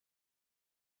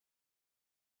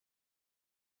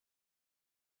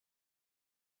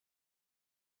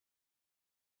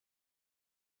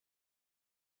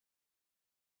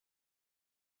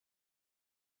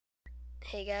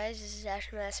Hey guys, this is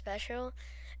AfterMathSpecial,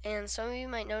 and some of you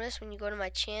might notice when you go to my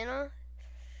channel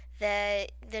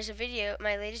that there's a video,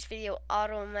 my latest video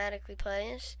automatically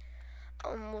plays.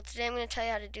 Well, today I'm going to tell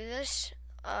you how to do this.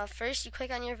 First, you click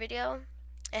on your video,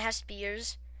 it has to be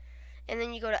yours, and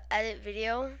then you go to Edit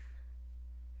Video,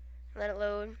 let it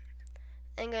load,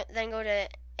 and then go to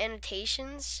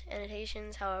Annotations,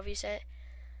 however you say it,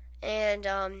 and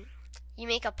you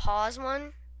make a pause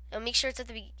one, and make sure it's at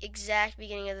the exact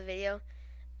beginning of the video.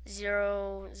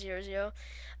 0, 0, 0.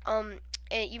 And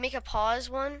you make a pause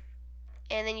one,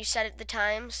 and then you set it the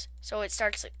times so it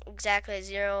starts exactly at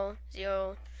 0,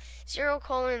 0, 0,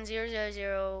 colon 0, 0,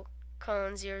 0,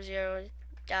 colon 0, 0,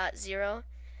 dot 0.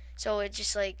 So it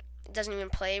just it doesn't even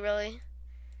play really.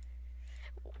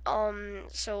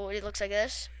 So it looks like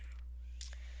this,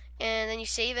 and then you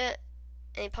save it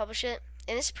and you publish it.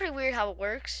 And this is pretty weird how it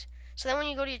works. So then when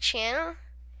you go to your channel,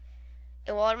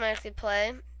 it will automatically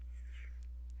play,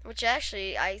 which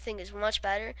actually I think is much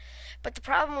better. But the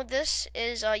problem with this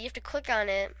is you have to click on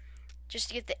it just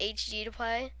to get the HD to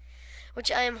play,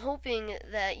 which I am hoping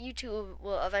that YouTube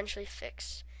will eventually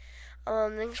fix.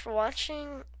 Thanks for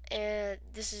watching, and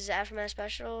this is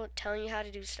AfterMathSpecial telling you how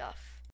to do stuff.